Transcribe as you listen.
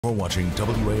We're watching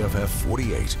WAFF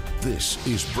 48. This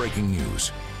is breaking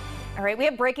news. All right, we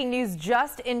have breaking news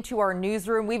just into our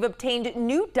newsroom. We've obtained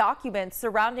new documents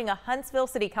surrounding a Huntsville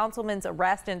City councilman's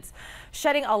arrest, and it's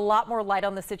shedding a lot more light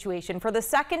on the situation. For the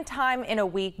second time in a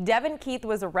week, Devyn Keith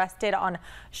was arrested on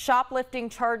shoplifting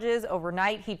charges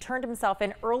overnight. He turned himself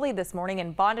in early this morning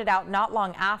and bonded out not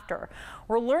long after.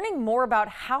 We're learning more about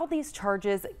how these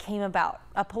charges came about.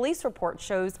 A police report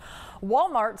shows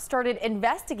Walmart started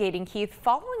investigating Keith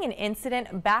following an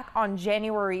incident back on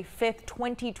January 5th,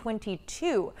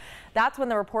 2022. That's when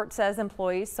the report says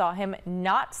employees saw him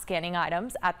not scanning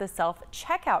items at the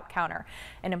self-checkout counter.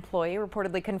 An employee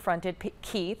reportedly confronted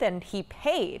Keith and he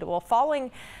paid. Well,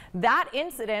 following that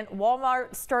incident,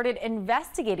 Walmart started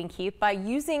investigating Keith by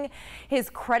using his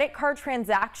credit card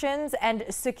transactions and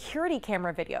security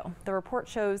camera video. The report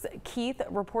shows Keith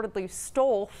reportedly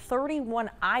stole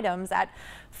 31 items at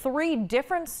 3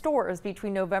 different stores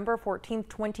between November 14th,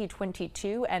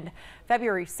 2022 and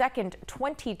February 2nd,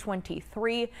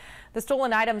 2023. The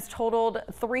stolen items totaled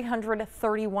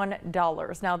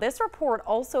 $331. Now, this report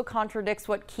also contradicts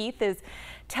what Keith is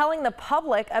telling the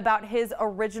public about his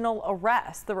original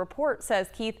arrest. The report says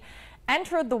Keith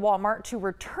entered the Walmart to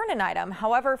return an item.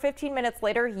 However, 15 minutes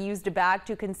later, he used a bag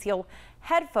to conceal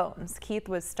headphones. Keith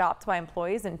was stopped by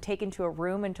employees and taken to a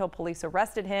room until police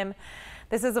arrested him.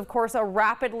 This is, of course, a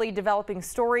rapidly developing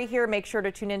story here. Make sure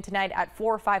to tune in tonight at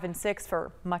 4, 5, and 6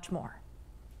 for much more.